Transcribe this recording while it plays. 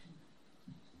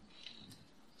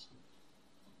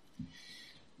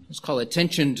Let's call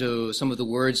attention to some of the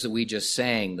words that we just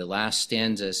sang. The last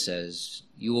stanza says,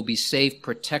 "You will be safe,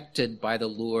 protected by the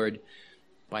Lord,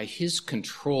 by his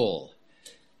control."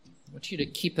 I want you to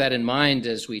keep that in mind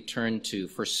as we turn to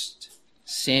 1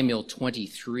 Samuel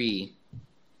 23.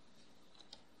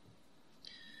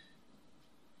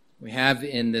 We have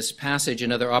in this passage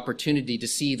another opportunity to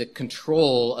see the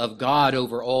control of God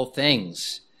over all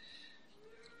things.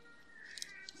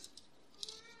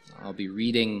 I'll be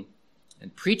reading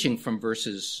and preaching from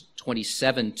verses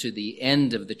 27 to the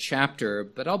end of the chapter,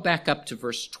 but I'll back up to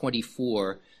verse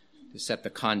 24 to set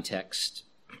the context.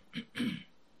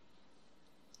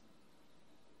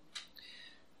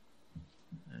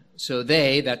 So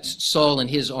they, that's Saul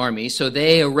and his army, so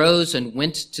they arose and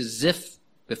went to Ziph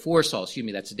before Saul.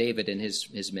 That's David and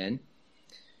his men.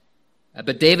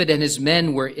 But David and his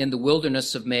men were in the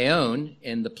wilderness of Maon,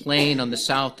 in the plain on the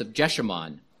south of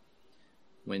Jeshimon.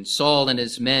 When Saul and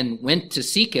his men went to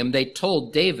seek him, they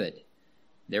told David.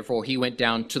 Therefore he went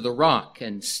down to the rock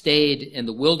and stayed in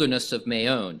the wilderness of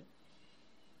Maon.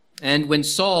 And when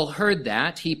Saul heard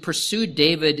that, he pursued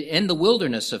David in the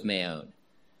wilderness of Maon.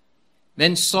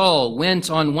 Then Saul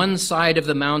went on one side of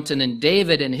the mountain, and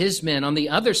David and his men on the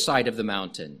other side of the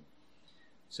mountain.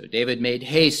 So David made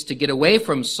haste to get away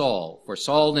from Saul, for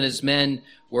Saul and his men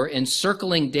were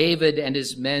encircling David and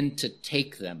his men to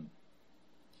take them.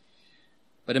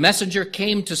 But a messenger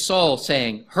came to Saul,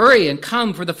 saying, "Hurry and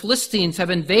come, for the Philistines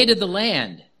have invaded the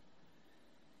land."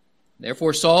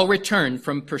 Therefore Saul returned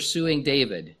from pursuing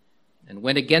David and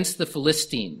went against the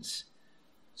Philistines.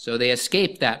 So they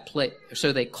escaped that place.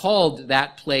 So they called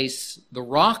that place the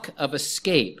Rock of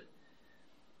Escape.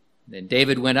 Then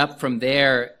David went up from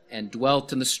there and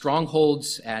dwelt in the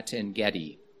strongholds at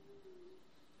En-Gedi.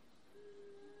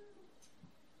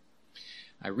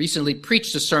 I recently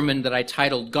preached a sermon that I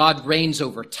titled, "God Reigns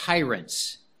Over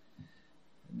Tyrants."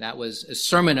 That was a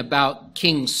sermon about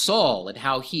King Saul and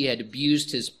how he had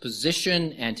abused his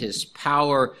position and his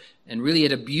power and really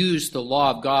had abused the law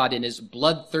of God in his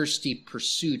bloodthirsty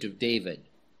pursuit of David.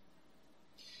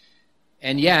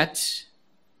 And yet,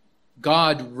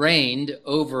 God reigned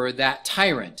over that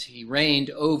tyrant. He reigned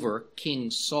over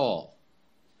King Saul.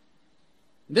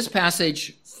 This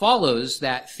passage follows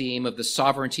that theme of the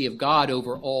sovereignty of God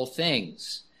over all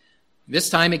things. This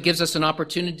time it gives us an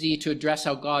opportunity to address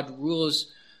how God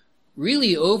rules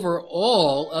really over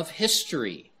all of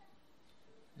history.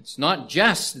 It's not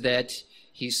just that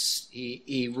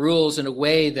he rules in a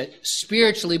way that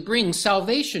spiritually brings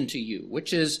salvation to you,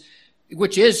 which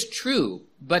is true,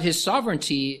 but his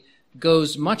sovereignty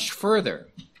goes much further.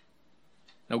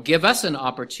 Now, give us an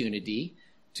opportunity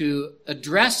to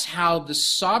address how the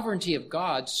sovereignty of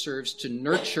God serves to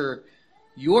nurture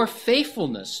your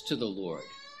faithfulness to the Lord,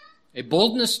 a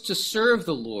boldness to serve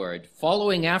the Lord,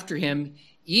 following after him,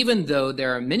 even though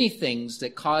there are many things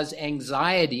that cause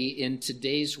anxiety in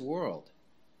today's world.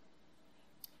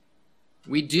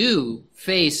 We do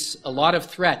face a lot of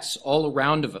threats all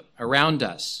around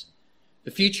us.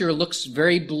 The future looks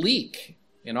very bleak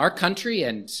in our country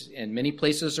and in many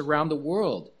places around the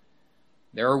world.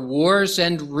 There are wars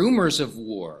and rumors of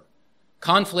war,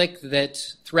 conflict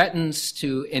that threatens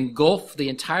to engulf the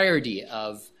entirety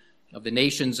of the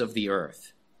nations of the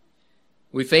earth.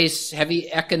 We face heavy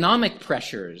economic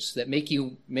pressures that make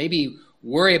you maybe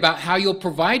worry about how you'll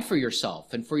provide for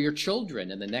yourself and for your children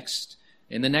in the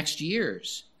next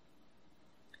years.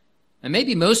 And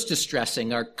maybe most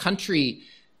distressing, our country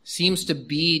seems to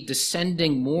be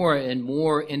descending more and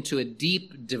more into a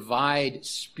deep divide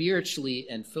spiritually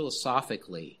and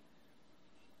philosophically.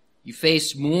 You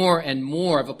face more and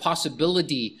more of a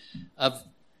possibility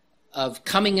of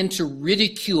coming into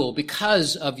ridicule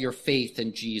because of your faith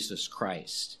in Jesus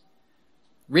Christ.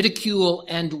 Ridicule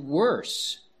and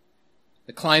worse.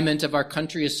 The climate of our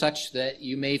country is such that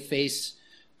you may face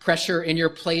pressure in your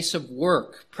place of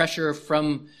work, pressure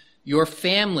from your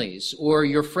families or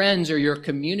your friends or your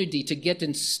community to get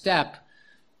in step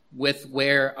with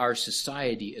where our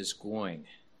society is going.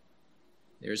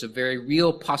 There's a very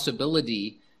real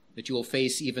possibility that you will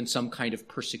face even some kind of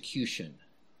persecution.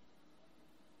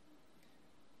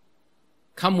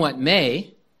 Come what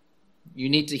may, you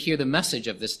need to hear the message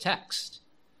of this text,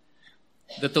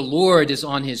 that the Lord is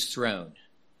on his throne,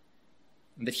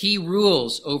 and that he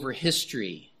rules over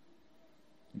history.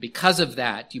 Because of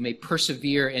that, you may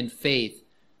persevere in faith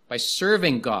by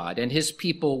serving God and his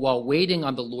people while waiting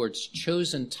on the Lord's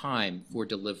chosen time for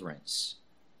deliverance.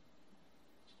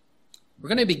 We're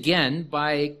going to begin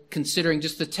by considering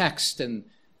just the text, and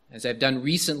as I've done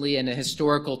recently in a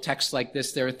historical text like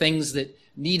this, there are things that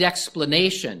need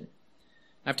explanation.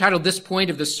 I've titled this point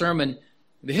of the sermon,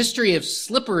 "The History of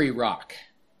Slippery Rock."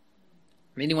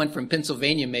 Anyone from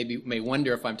Pennsylvania may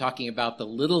wonder if I'm talking about the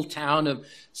little town of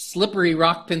Slippery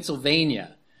Rock,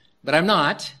 Pennsylvania. But I'm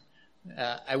not.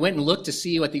 I went and looked to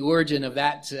see what the origin of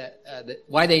that,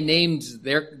 why they named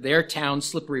their town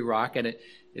Slippery Rock, and it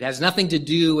has nothing to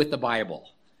do with the Bible.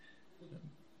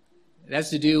 It has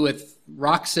to do with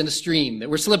rocks in a stream that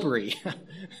were slippery.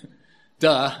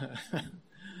 Duh.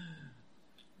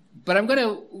 But I'm going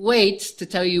to wait to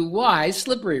tell you why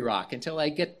Slippery Rock until I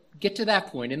get to that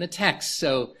point in the text.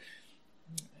 So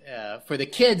for the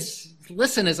kids,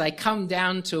 listen as I come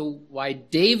down to why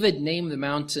David named the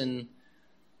mountain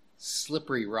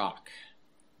Slippery Rock.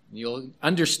 You'll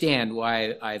understand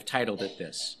why I've titled it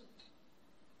this.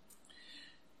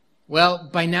 Well,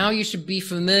 by now you should be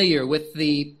familiar with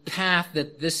the path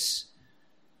that this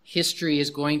history is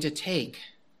going to take,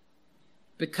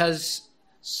 because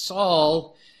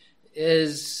Saul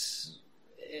is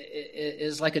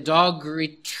like a dog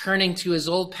returning to his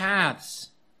old paths.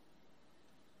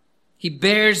 He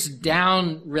bears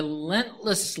down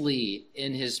relentlessly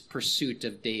in his pursuit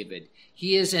of David.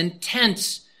 He is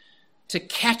intent to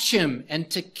catch him and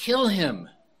to kill him.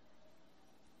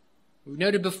 We've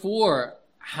noted before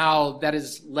how that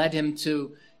has led him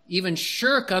to even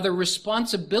shirk other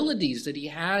responsibilities that he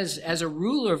has as a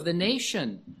ruler of the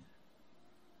nation.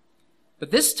 But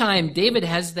this time, David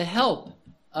has the help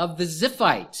of the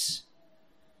Ziphites,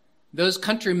 those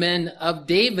countrymen of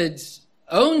David's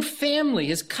own family,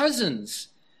 his cousins,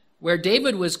 where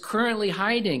David was currently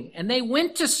hiding. And they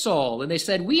went to Saul and they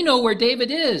said, "We know where David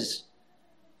is.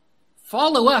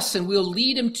 Follow us and we'll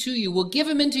lead him to you. We'll give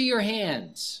him into your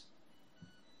hands."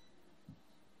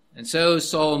 And so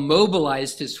Saul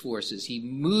mobilized his forces. He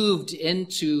moved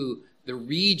into the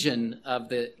region of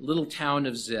the little town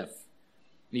of Ziph.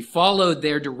 And he followed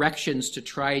their directions to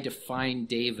try to find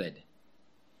David.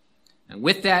 And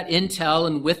with that intel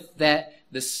and with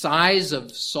the size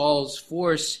of Saul's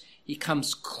force, he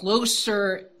comes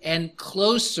closer and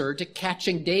closer to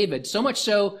catching David. So much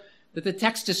so that the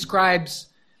text describes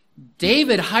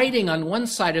David hiding on one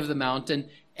side of the mountain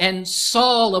and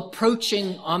Saul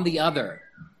approaching on the other.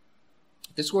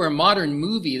 If this were a modern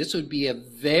movie, this would be a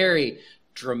very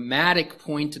dramatic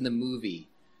point in the movie.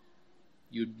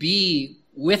 You'd be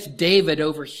with David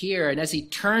over here, and as he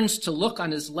turns to look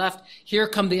on his left, here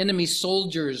come the enemy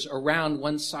soldiers around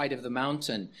one side of the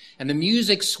mountain. And the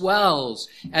music swells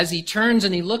as he turns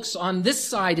and he looks on this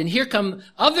side, and here come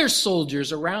other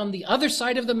soldiers around the other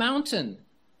side of the mountain.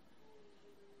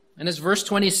 And as verse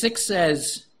 26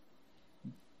 says,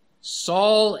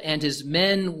 Saul and his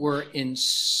men were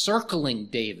encircling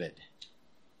David.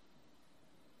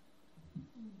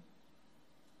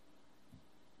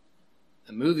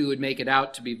 The movie would make it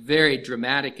out to be very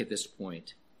dramatic at this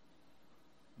point.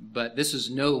 But this is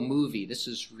no movie. This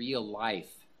is real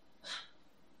life.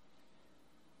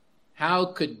 How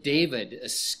could David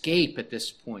escape at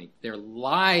this point? Their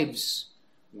lives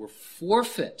were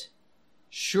forfeit.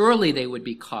 Surely they would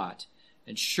be caught,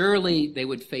 and surely they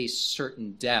would face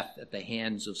certain death at the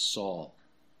hands of Saul.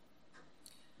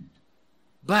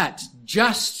 But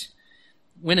just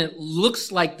when it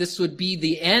looks like this would be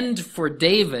the end for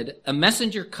David, a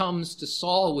messenger comes to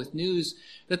Saul with news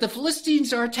that the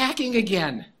Philistines are attacking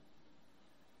again.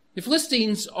 The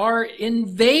Philistines are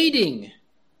invading.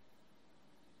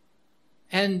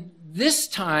 And this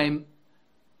time,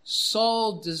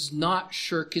 Saul does not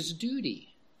shirk his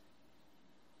duty.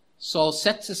 Saul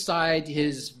sets aside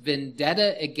his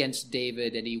vendetta against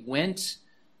David, and he went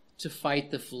to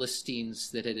fight the Philistines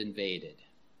that had invaded.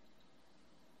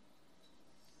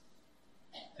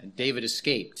 And David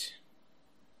escaped.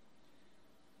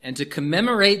 And to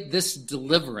commemorate this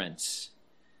deliverance,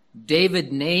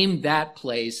 David named that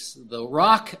place the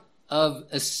Rock of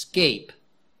Escape.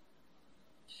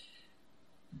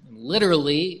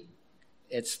 Literally,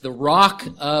 it's the rock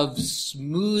of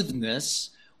smoothness,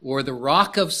 or the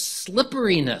rock of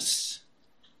slipperiness.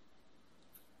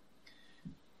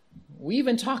 We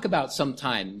even talk about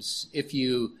sometimes, if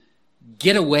you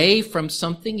get away from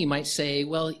something, you might say,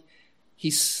 well, he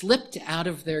slipped out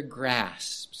of their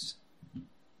grasps.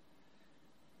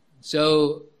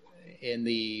 So in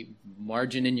the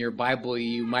margin in your Bible,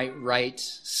 you might write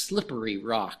Slippery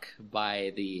Rock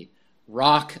by the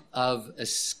Rock of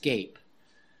Escape.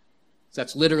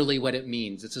 That's literally what it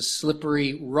means. It's a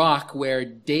slippery rock where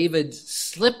David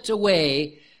slipped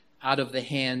away out of the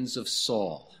hands of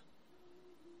Saul.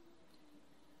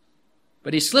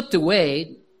 But he slipped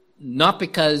away not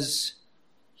because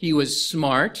he was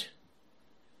smart,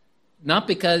 not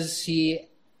because he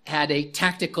had a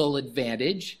tactical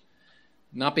advantage,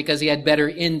 not because he had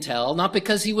better intel, not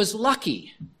because he was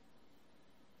lucky.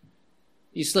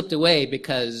 He slipped away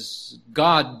because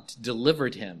God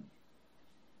delivered him.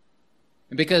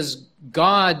 And because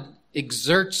God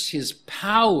exerts his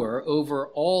power over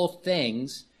all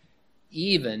things,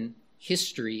 even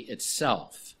history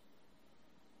itself.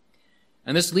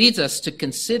 And this leads us to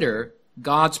consider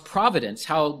God's providence,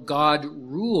 how God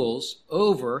rules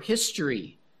over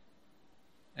history.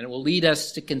 And it will lead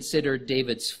us to consider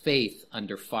David's faith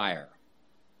under fire.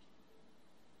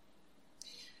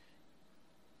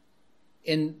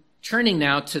 In turning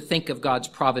now to think of God's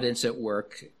providence at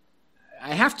work,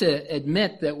 I have to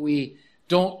admit that we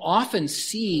don't often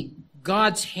see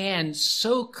God's hand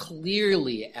so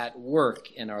clearly at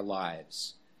work in our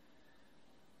lives.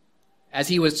 As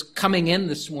he was coming in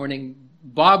this morning,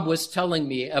 Bob was telling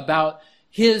me about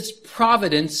his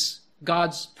providence,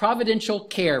 God's providential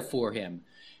care for him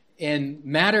in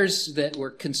matters that were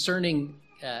concerning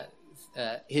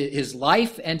his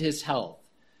life and his health.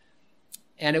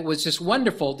 And it was just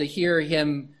wonderful to hear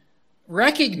him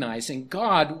recognizing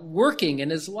God working in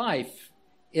his life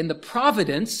in the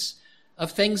providence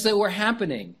of things that were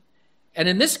happening. And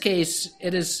in this case,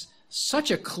 it is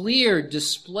such a clear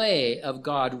display of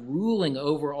God ruling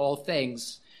over all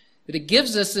things that it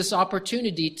gives us this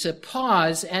opportunity to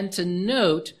pause and to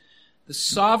note the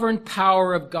sovereign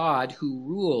power of God who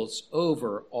rules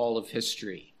over all of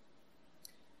history.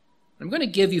 I'm going to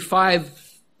give you 5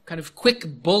 kind of quick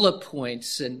bullet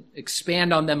points and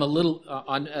expand on them a little,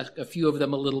 on a few of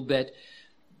them a little bit.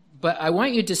 But I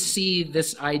want you to see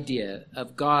this idea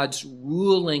of God's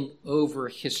ruling over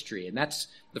history. And that's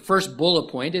the first bullet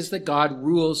point, is that God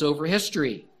rules over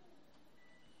history.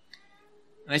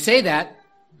 And I say that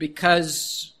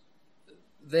because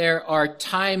there are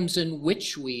times in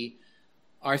which we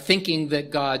are thinking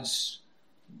that God's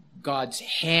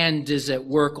hand is at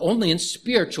work only in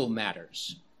spiritual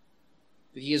matters.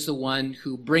 That he is the one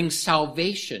who brings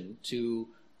salvation to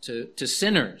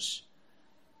sinners.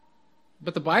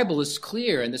 But the Bible is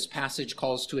clear, and this passage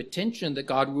calls to attention that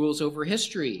God rules over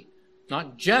history,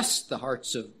 not just the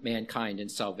hearts of mankind in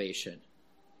salvation.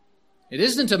 It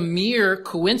isn't a mere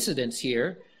coincidence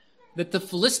here that the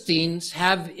Philistines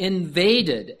have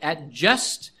invaded at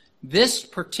just this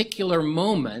particular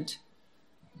moment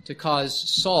to cause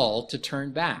Saul to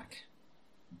turn back.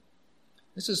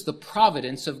 This is the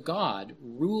providence of God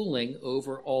ruling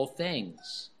over all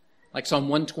things. Like Psalm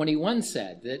 121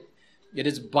 said, that it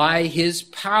is by his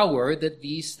power that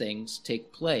these things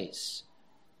take place.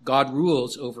 God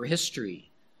rules over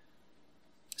history.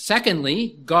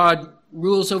 Secondly, God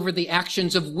rules over the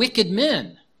actions of wicked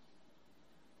men.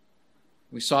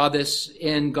 We saw this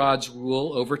in God's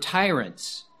rule over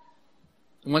tyrants.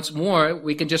 And once more,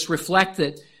 we can just reflect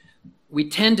that we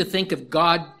tend to think of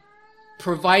God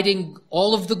providing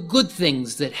all of the good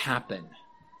things that happen.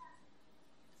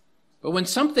 But when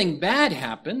something bad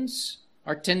happens,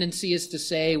 our tendency is to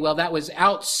say, well, that was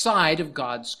outside of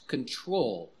God's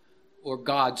control or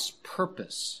God's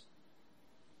purpose.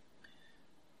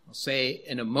 I'll say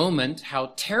in a moment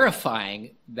how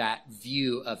terrifying that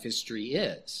view of history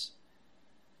is.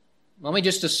 Let me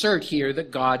just assert here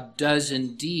that God does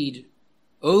indeed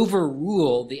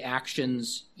overrule the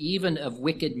actions even of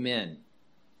wicked men.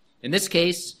 In this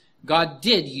case, God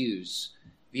did use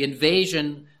the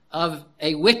invasion of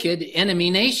a wicked enemy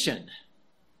nation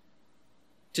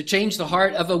to change the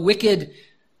heart of a wicked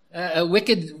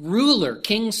ruler,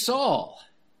 King Saul.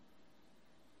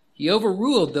 He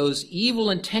overruled those evil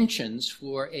intentions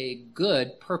for a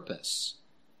good purpose,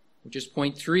 which is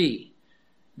point 3.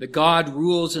 That God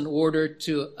rules in order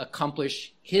to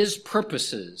accomplish his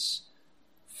purposes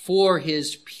for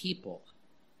his people.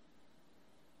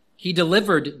 He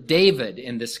delivered David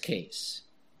in this case.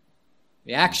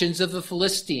 The actions of the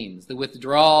Philistines, the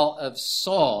withdrawal of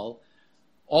Saul,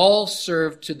 all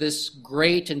served to this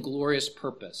great and glorious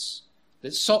purpose,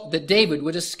 that David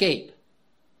would escape,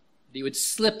 that he would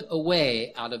slip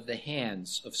away out of the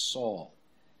hands of Saul.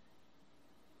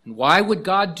 And why would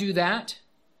God do that?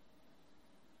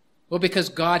 Well, because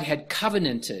God had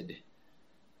covenanted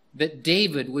that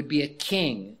David would be a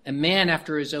king, a man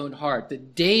after his own heart,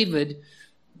 that David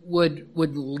would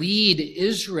lead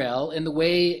Israel in the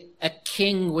way a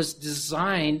king was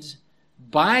designed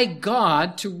by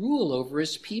God to rule over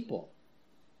his people.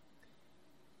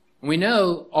 We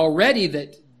know already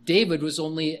that David was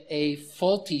only a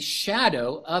faulty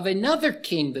shadow of another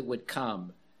king that would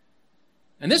come.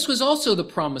 And this was also the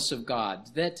promise of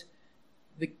God, that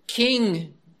the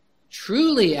king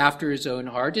truly after his own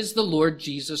heart is the Lord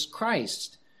Jesus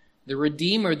Christ, the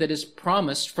Redeemer that is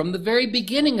promised from the very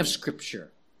beginning of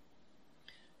Scripture.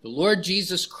 The Lord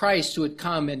Jesus Christ who would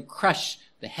come and crush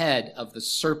the head of the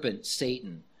serpent,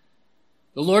 Satan.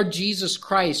 The Lord Jesus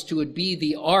Christ, who would be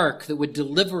the ark that would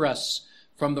deliver us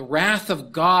from the wrath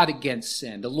of God against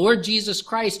sin. The Lord Jesus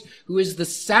Christ, who is the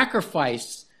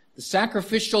sacrifice, the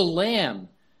sacrificial lamb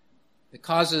that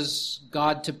causes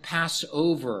God to pass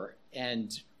over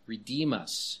and redeem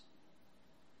us.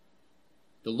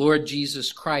 The Lord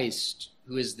Jesus Christ,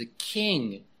 who is the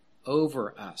King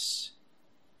over us.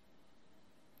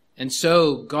 And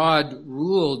so God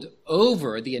ruled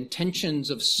over the intentions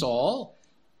of Saul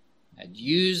and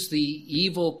used the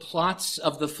evil plots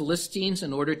of the Philistines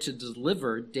in order to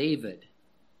deliver David.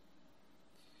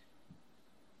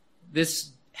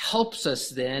 This helps us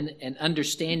then in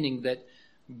understanding that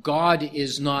God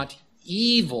is not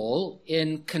evil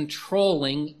in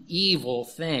controlling evil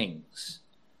things.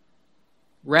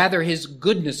 Rather, his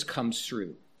goodness comes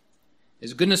through.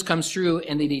 His goodness comes through,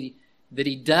 and that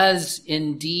he does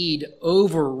indeed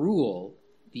overrule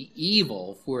the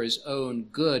evil for his own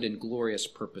good and glorious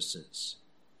purposes.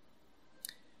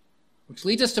 Which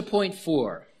leads us to point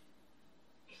 4.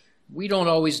 We don't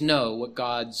always know what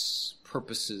God's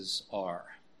purposes are.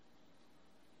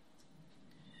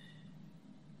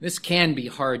 This can be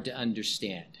hard to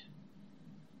understand.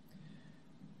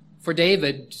 For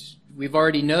David, we've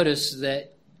already noticed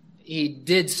that he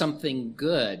did something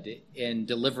good in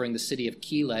delivering the city of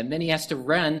Keilah, and then he has to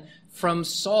run from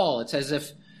Saul. It's as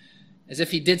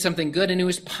if he did something good and he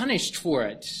was punished for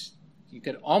it. You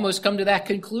could almost come to that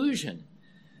conclusion.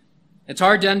 It's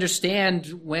hard to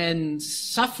understand when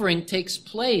suffering takes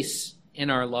place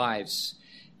in our lives,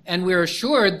 and we're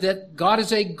assured that God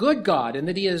is a good God and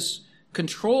that he is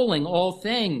controlling all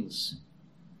things.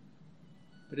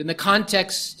 But in the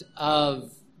context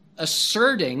of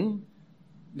asserting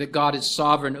that God is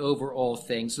sovereign over all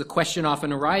things, the question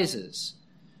often arises: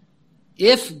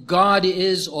 if God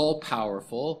is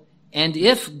all-powerful, and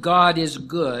if God is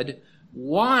good,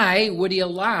 why would he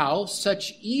allow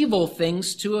such evil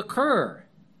things to occur?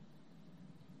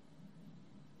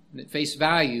 And at face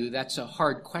value, that's a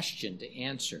hard question to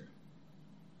answer.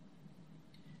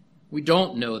 We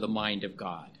don't know the mind of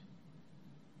God.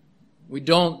 We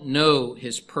don't know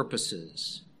his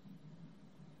purposes.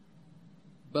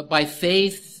 But by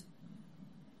faith,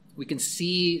 we can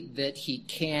see that he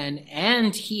can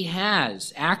and he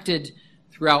has acted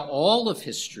throughout all of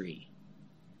history.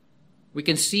 We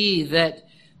can see that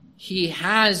he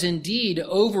has indeed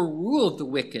overruled the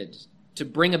wicked to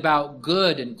bring about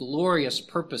good and glorious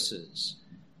purposes.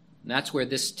 And that's where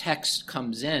this text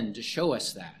comes in to show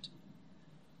us that.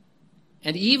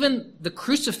 And even the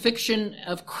crucifixion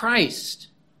of Christ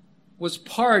was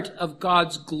part of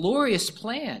God's glorious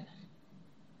plan.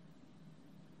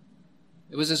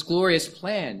 It was his glorious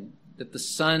plan that the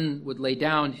Son would lay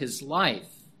down his life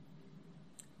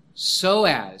so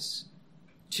as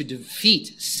to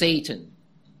defeat Satan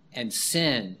and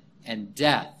sin and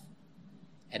death,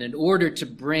 and in order to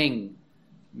bring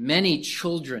many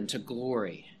children to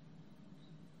glory.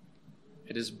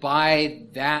 It is by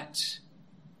that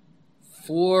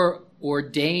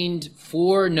foreordained,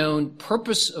 foreknown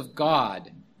purpose of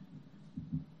God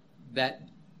that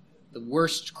the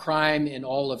worst crime in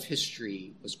all of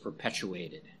history was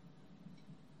perpetuated.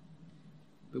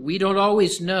 But we don't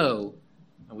always know,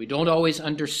 and we don't always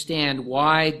understand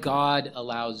why God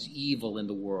allows evil in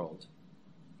the world.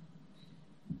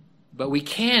 But we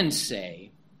can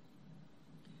say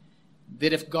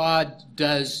that if God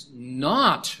does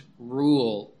not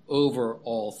rule over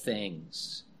all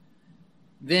things,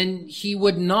 then he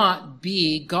would not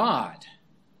be God.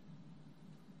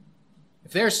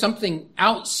 If there's something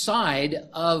outside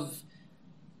of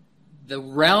the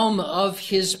realm of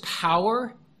his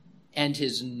power and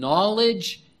his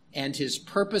knowledge and his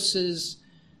purposes,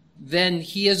 then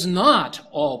he is not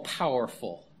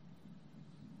all-powerful.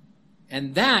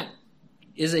 And that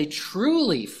is a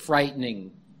truly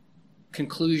frightening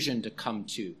conclusion to come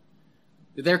to.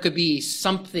 There could be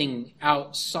something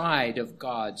outside of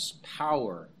God's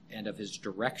power and of his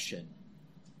direction.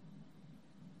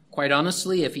 Quite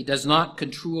honestly, if he does not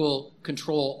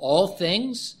control all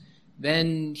things,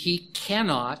 then he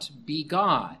cannot be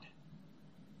God.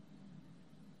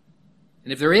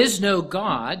 And if there is no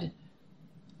God,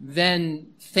 then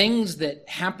things that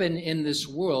happen in this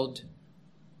world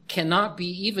cannot be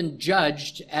even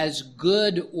judged as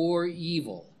good or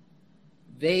evil.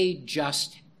 They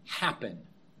just happen.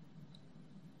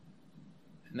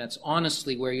 And that's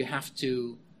honestly where you have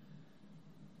to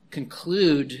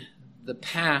conclude the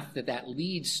path that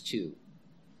leads to.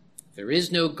 If there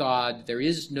is no God, there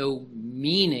is no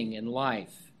meaning in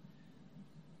life.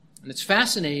 And it's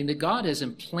fascinating that God has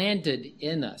implanted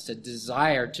in us a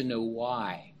desire to know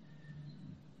why.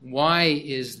 Why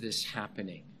is this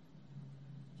happening?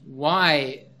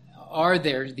 Why are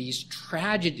there these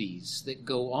tragedies that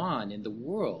go on in the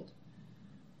world?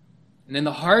 And in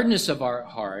the hardness of our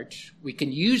heart, we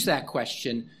can use that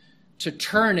question to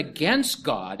turn against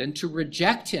God and to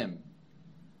reject him,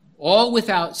 all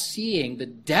without seeing the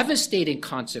devastating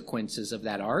consequences of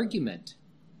that argument.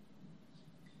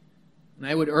 And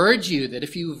I would urge you that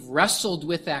if you've wrestled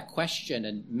with that question,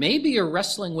 and maybe you're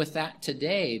wrestling with that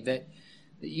today, that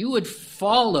you would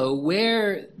follow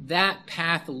where that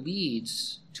path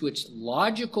leads to its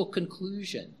logical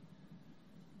conclusion,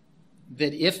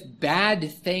 that if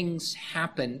bad things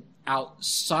happen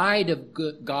outside of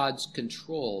God's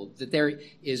control, that there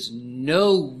is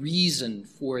no reason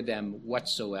for them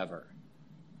whatsoever.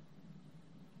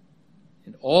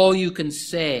 And all you can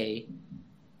say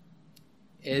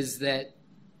is that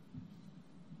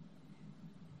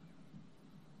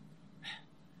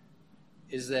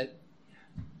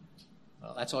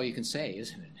well, that's all you can say,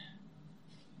 isn't it?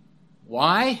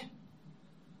 Why?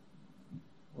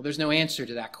 Well, there's no answer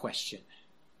to that question.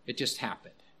 It just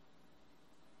happened.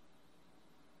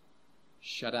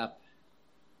 Shut up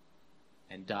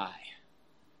and die.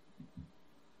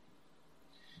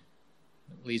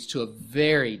 It leads to a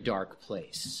very dark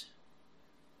place.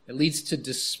 It leads to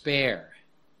despair.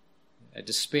 A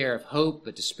despair of hope,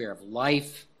 a despair of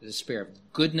life, a despair of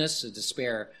goodness, a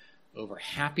despair over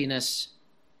happiness.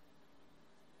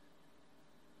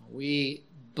 We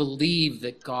believe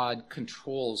that God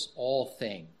controls all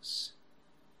things.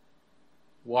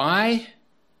 Why?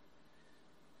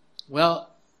 Well,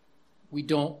 we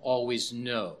don't always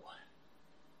know.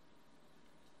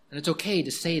 And it's okay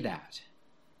to say that.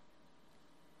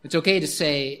 It's okay to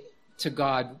say to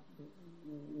God,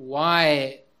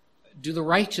 why do the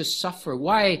righteous suffer?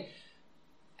 Why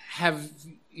have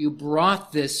you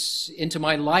brought this into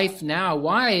my life now?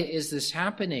 Why is this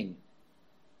happening?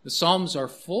 The Psalms are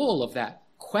full of that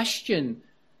question,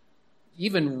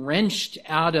 even wrenched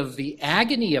out of the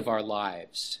agony of our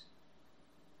lives.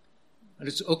 And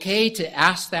it's okay to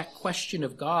ask that question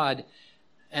of God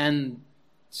and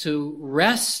to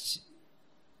rest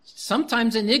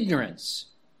sometimes in ignorance,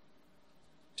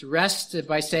 to rest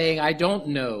by saying, I don't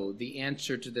know the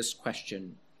answer to this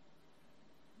question,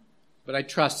 but I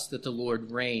trust that the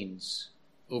Lord reigns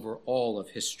over all of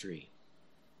history.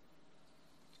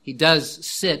 He does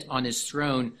sit on his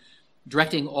throne,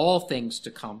 directing all things to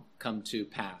come to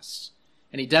pass.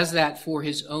 And he does that for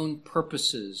his own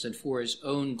purposes and for his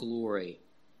own glory.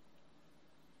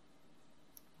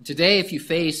 Today, if you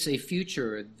face a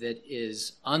future that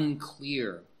is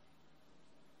unclear,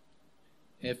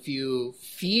 if you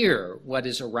fear what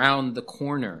is around the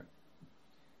corner,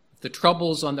 if the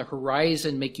troubles on the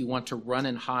horizon make you want to run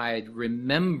and hide,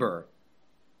 remember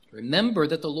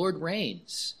that the Lord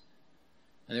reigns.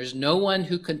 And there's no one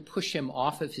who can push him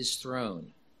off of his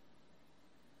throne.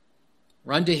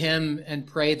 Run to him and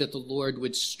pray that the Lord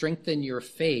would strengthen your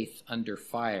faith under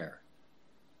fire,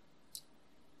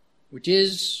 which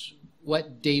is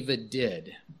what David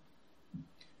did,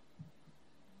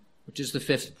 which is the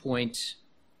fifth point.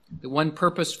 The one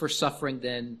purpose for suffering,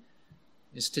 then,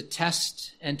 is to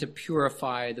test and to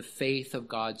purify the faith of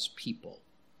God's people.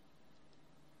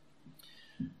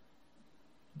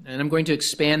 And I'm going to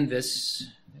expand this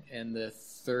in the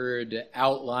third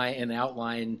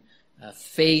outline,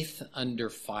 faith under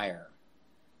fire.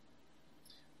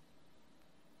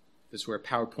 If this were a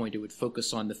PowerPoint, it would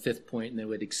focus on the fifth point and then it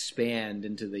would expand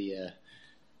into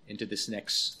this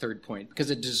next third point because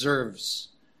it deserves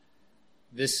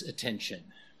this attention.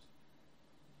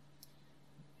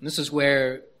 And this is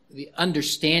where the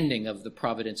understanding of the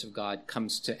providence of God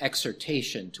comes to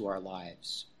exhortation to our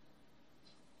lives.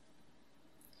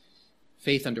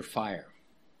 Faith under fire.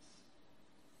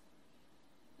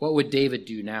 What would David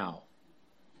do now?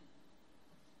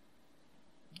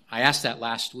 I asked that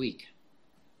last week.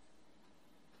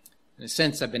 In a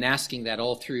sense, I've been asking that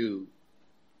all through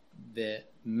the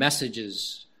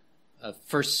messages of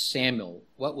 1 Samuel.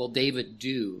 What will David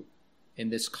do in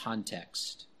this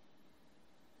context?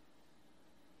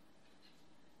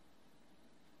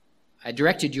 I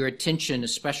directed your attention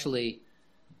especially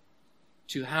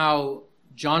to how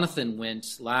Jonathan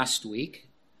went last week,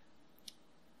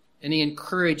 and he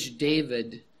encouraged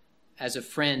David as a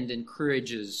friend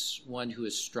encourages one who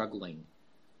is struggling.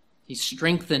 He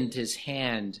strengthened his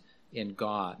hand in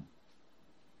God.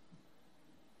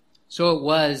 So it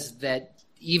was that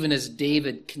even as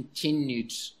David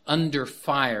continued under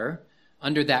fire,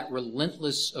 under that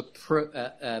relentless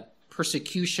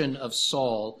persecution of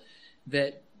Saul,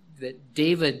 that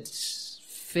David's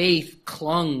faith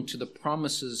clung to the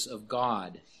promises of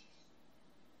God.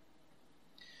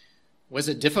 Was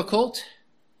it difficult?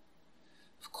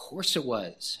 Of course it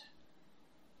was.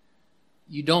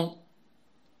 You don't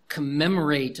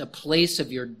commemorate a place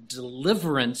of your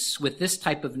deliverance with this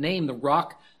type of name, the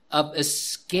rock of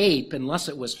escape, unless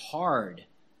it was hard.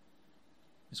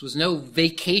 This was no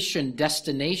vacation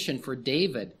destination for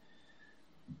David.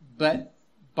 But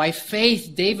by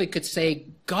faith, David could say,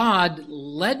 God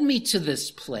led me to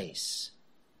this place.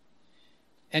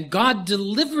 And God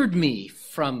delivered me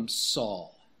from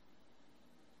Saul.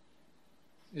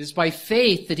 It is by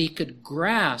faith that he could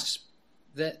grasp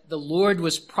that the Lord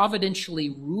was providentially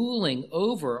ruling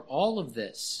over all of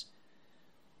this.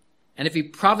 And if he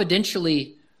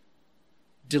providentially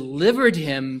delivered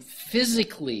him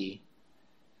physically,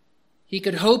 he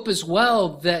could hope as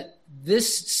well that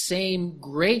this same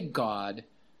great God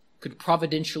could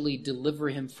providentially deliver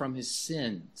him from his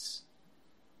sins.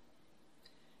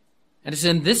 And it's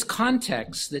in this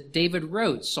context that David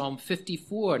wrote Psalm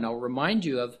 54, and I'll remind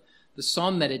you of the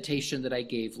psalm meditation that I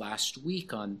gave last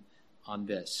week on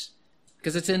this.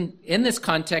 Because it's in this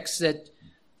context that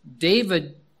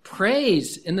David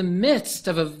prays in the midst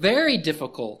of a very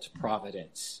difficult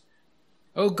providence.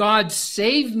 O God,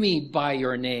 save me by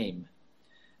your name.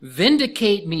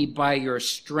 Vindicate me by your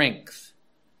strength.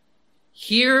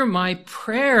 Hear my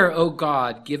prayer, O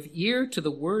God. Give ear to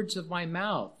the words of my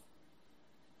mouth.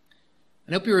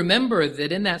 I hope you remember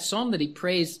that in that psalm that he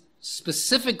prays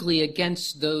specifically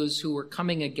against those who were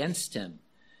coming against him,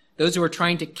 those who were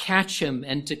trying to catch him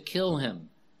and to kill him.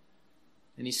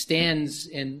 And he stands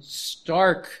in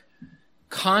stark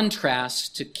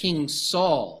contrast to King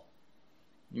Saul.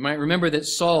 You might remember that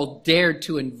Saul dared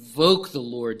to invoke the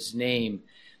Lord's name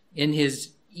in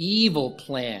his evil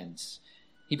plans.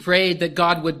 He prayed that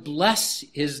God would bless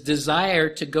his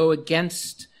desire to go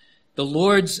against the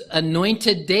Lord's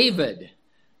anointed David.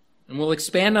 And we'll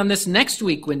expand on this next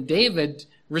week when David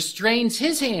restrains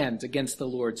his hand against the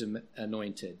Lord's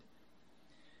anointed.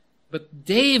 But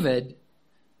David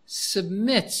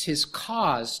submits his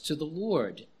cause to the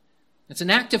Lord. It's an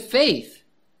act of faith.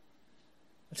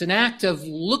 It's an act of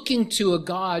looking to a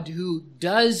God who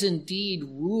does indeed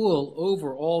rule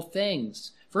over all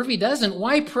things. For if he doesn't,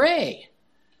 why pray?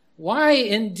 Why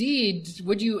indeed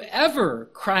would you ever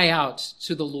cry out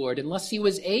to the Lord unless he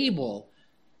was able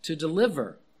to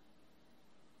deliver?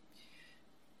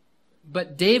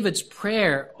 But David's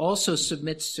prayer also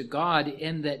submits to God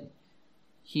in that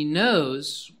he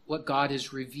knows what God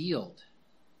has revealed.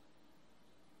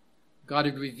 God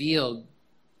had revealed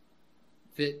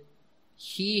that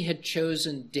he had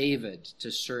chosen David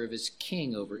to serve as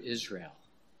king over Israel.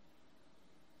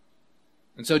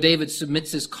 And so David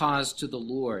submits his cause to the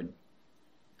Lord,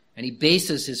 and he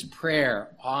bases his prayer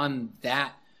on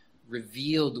that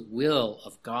revealed will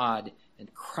of God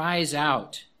and cries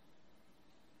out.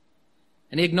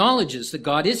 And he acknowledges that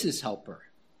God is his helper.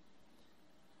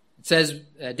 It says,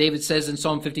 David says in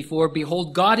Psalm 54,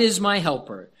 "Behold, God is my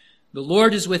helper. The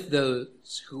Lord is with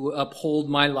those who uphold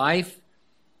my life.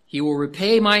 He will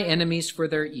repay my enemies for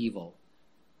their evil.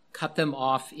 Cut them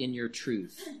off in your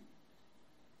truth."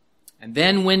 And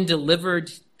then when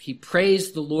delivered, he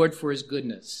praised the Lord for his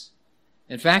goodness.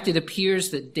 In fact, it appears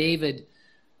that David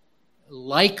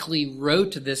likely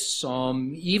wrote this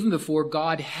psalm even before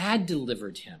God had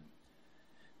delivered him.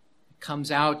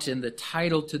 Comes out in the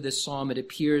title to this psalm. It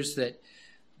appears that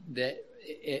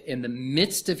in the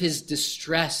midst of his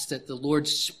distress, that the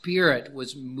Lord's Spirit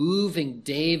was moving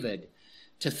David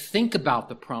to think about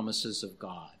the promises of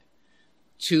God,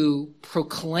 to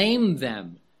proclaim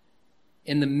them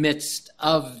in the midst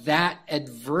of that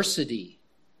adversity.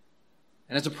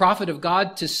 And as a prophet of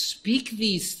God, to speak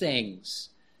these things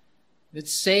that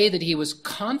say that he was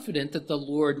confident that the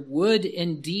Lord would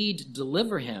indeed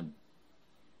deliver him,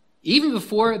 even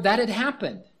before that had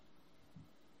happened.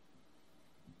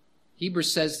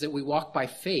 Hebrews says that we walk by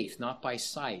faith, not by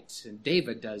sight. And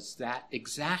David does that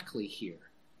exactly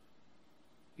here.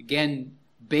 Again,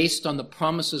 based on the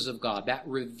promises of God, that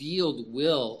revealed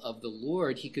will of the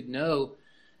Lord, he could know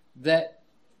that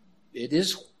it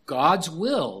is God's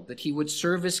will that he would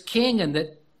serve as king, and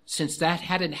that since that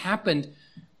hadn't happened,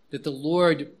 that the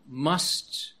Lord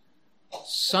must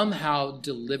somehow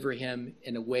deliver him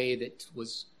in a way that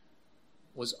was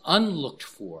unlooked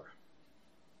for.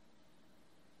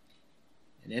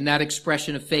 And in that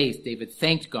expression of faith, David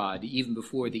thanked God even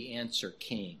before the answer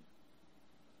came.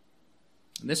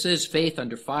 And this is faith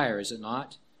under fire, is it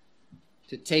not?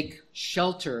 To take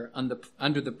shelter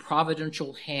under the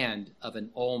providential hand of an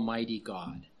almighty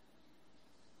God.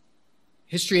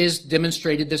 History has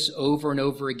demonstrated this over and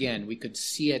over again. We could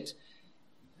see it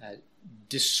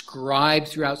described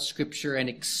throughout Scripture and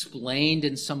explained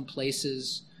in some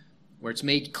places where it's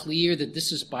made clear that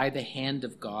this is by the hand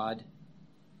of God.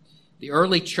 The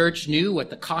early church knew what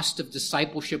the cost of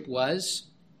discipleship was.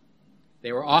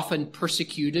 They were often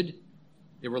persecuted.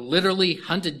 They were literally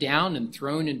hunted down and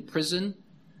thrown in prison.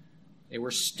 They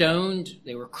were stoned.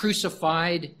 They were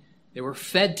crucified. They were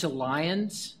fed to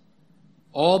lions,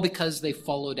 all because they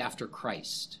followed after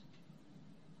Christ.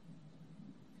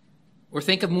 Or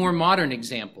think of more modern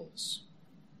examples.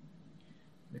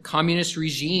 The communist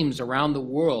regimes around the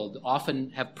world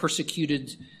often have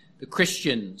persecuted the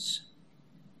Christians.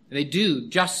 They do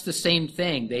just the same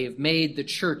thing. They have made the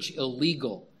church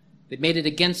illegal. They've made it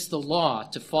against the law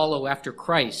to follow after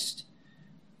Christ.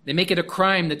 They make it a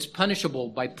crime that's punishable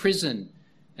by prison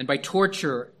and by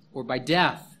torture or by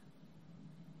death.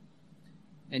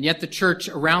 And yet the church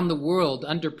around the world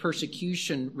under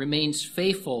persecution remains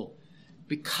faithful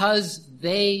because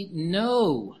they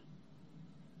know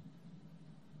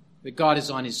that God is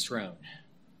on his throne.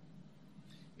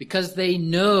 Because they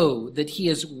know that he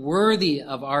is worthy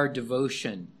of our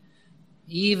devotion,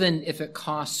 even if it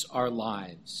costs our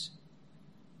lives.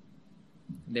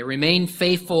 They remain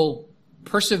faithful,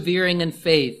 persevering in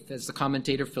faith, as the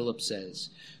commentator Philip says.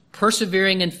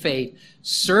 Persevering in faith,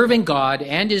 serving God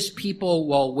and his people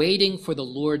while waiting for the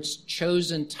Lord's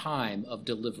chosen time of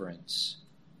deliverance.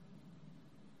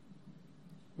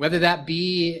 Whether that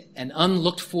be an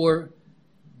unlooked for,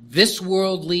 this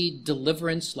worldly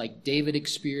deliverance like David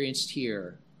experienced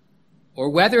here, or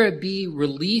whether it be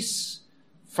release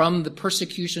from the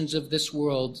persecutions of this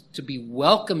world to be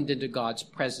welcomed into God's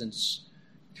presence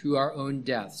through our own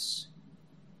deaths,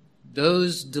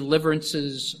 those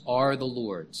deliverances are the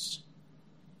Lord's.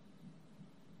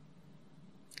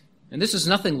 And this is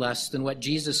nothing less than what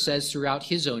Jesus says throughout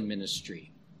his own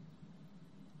ministry.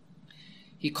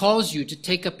 He calls you to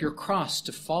take up your cross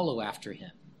to follow after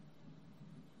him.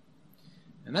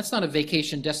 And that's not a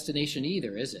vacation destination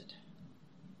either, is it?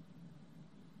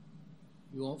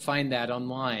 You won't find that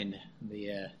online,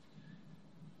 the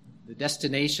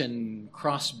destination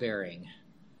cross-bearing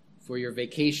for your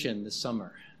vacation this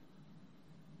summer.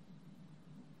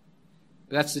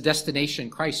 But that's the destination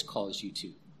Christ calls you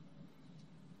to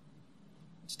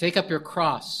take up your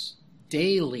cross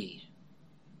daily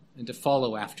and to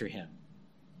follow after him.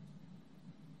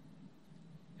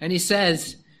 And he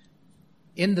says,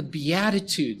 in the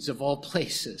Beatitudes of all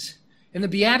places, in the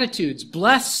Beatitudes,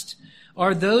 blessed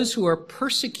are those who are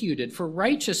persecuted for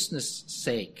righteousness'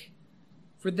 sake,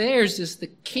 for theirs is the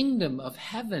kingdom of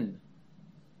heaven.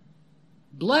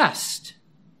 Blessed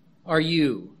are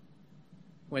you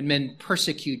when men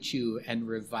persecute you and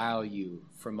revile you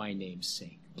for my name's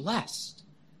sake. Blessed.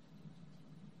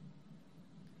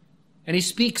 And he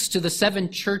speaks to the 7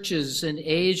 churches in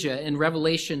Asia in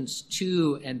Revelations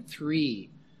 2 and 3.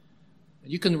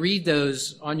 You can read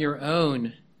those on your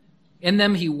own. In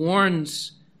them he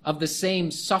warns of the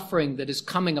same suffering that is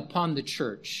coming upon the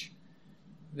church.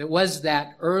 That was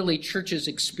that early church's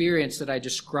experience that I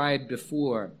described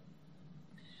before.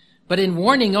 But in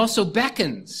warning also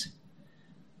beckons.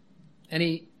 And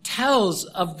he tells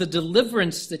of the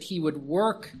deliverance that he would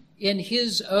work in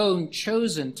his own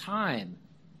chosen time.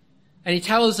 And he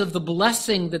tells of the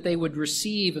blessing that they would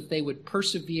receive if they would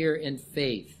persevere in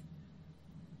faith.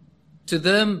 To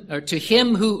them, or to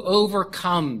him who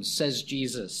overcomes, says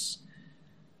Jesus,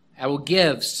 I will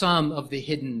give some of the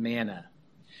hidden manna.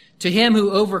 To him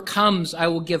who overcomes, I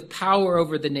will give power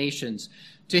over the nations.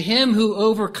 To him who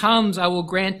overcomes, I will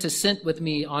grant to sit with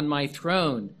me on my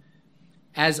throne,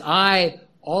 as I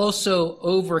also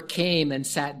overcame and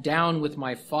sat down with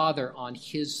my Father on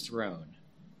his throne.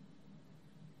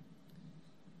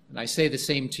 And I say the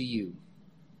same to you.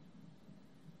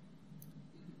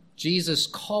 Jesus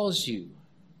calls you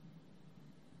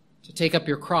to take up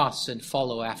your cross and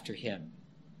follow after him.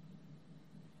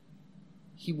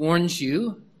 He warns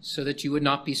you so that you would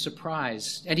not be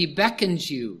surprised. And he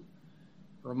beckons you,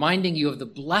 reminding you of the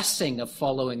blessing of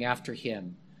following after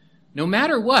him. No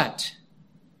matter what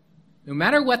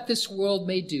this world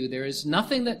may do, there is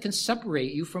nothing that can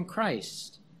separate you from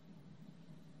Christ.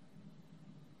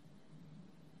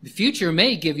 The future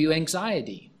may give you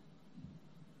anxiety.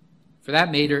 For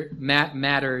that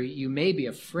matter, you may be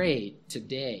afraid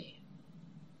today.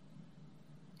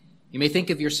 You may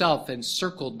think of yourself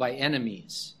encircled by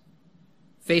enemies,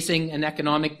 facing an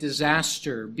economic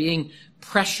disaster, being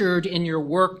pressured in your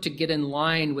work to get in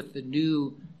line with the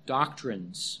new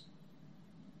doctrines.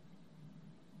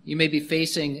 You may be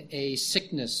facing a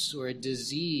sickness or a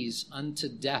disease unto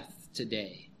death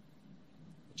today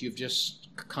that you've just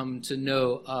come to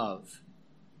know of.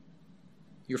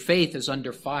 Your faith is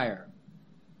under fire.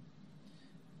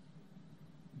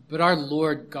 But our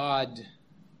Lord God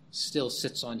still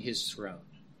sits on his throne.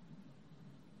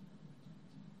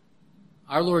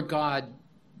 Our Lord God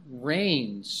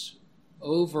reigns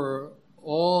over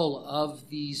all of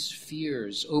these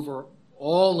fears, over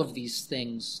all of these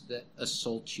things that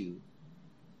assault you.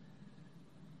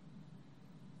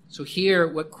 So hear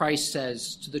what Christ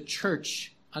says to the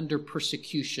church under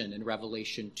persecution in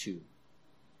Revelation 2.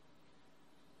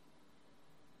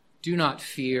 Do not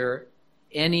fear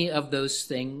any of those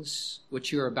things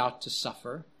which you're about to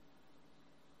suffer.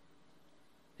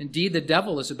 Indeed, the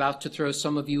devil is about to throw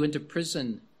some of you into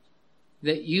prison,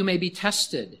 that you may be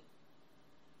tested,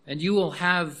 and you will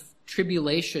have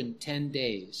tribulation 10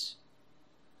 days.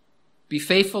 Be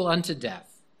faithful unto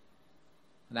death,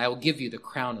 and I will give you the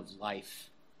crown of life.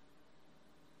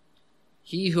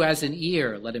 He who has an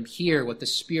ear, let him hear what the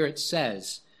Spirit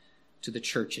says to the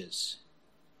churches.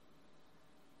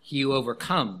 He who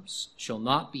overcomes shall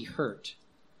not be hurt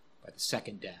by the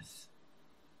second death.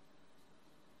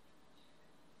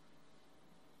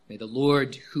 May the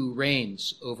Lord who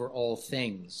reigns over all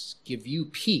things give you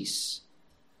peace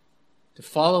to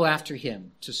follow after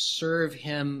him, to serve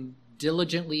him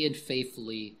diligently and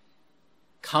faithfully,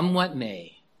 come what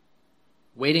may,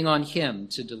 waiting on him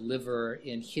to deliver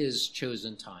in his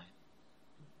chosen time.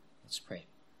 Let's pray.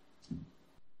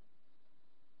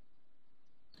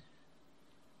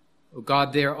 Oh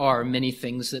God, there are many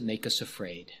things that make us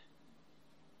afraid.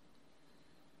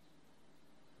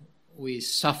 We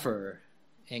suffer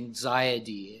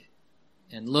anxiety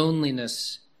and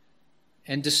loneliness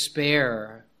and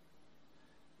despair.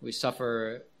 We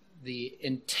suffer the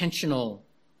intentional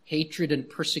hatred and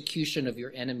persecution of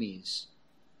your enemies.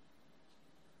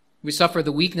 We suffer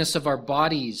the weakness of our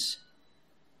bodies.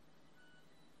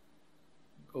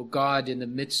 O God, in the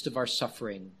midst of our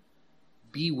suffering,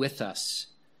 be with us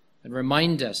and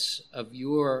remind us of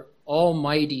your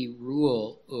almighty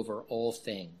rule over all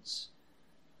things.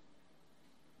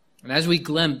 And as we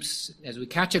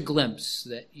catch a glimpse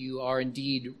that you are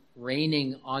indeed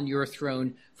reigning on your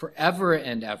throne forever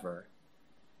and ever,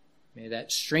 may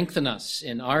that strengthen us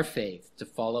in our faith to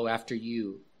follow after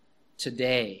you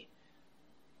today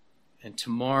and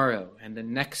tomorrow and the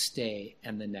next day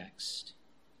and the next.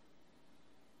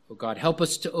 Oh God, help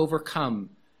us to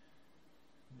overcome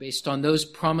based on those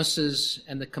promises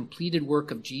and the completed work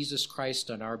of Jesus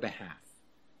Christ on our behalf.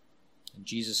 In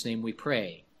Jesus' name we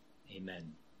pray.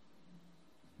 Amen.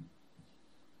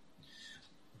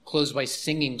 Close by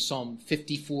singing Psalm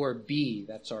 54b.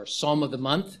 That's our Psalm of the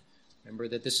month. Remember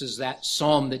that this is that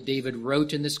psalm that David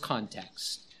wrote in this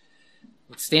context.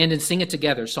 Let's stand and sing it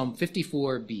together, Psalm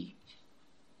 54b.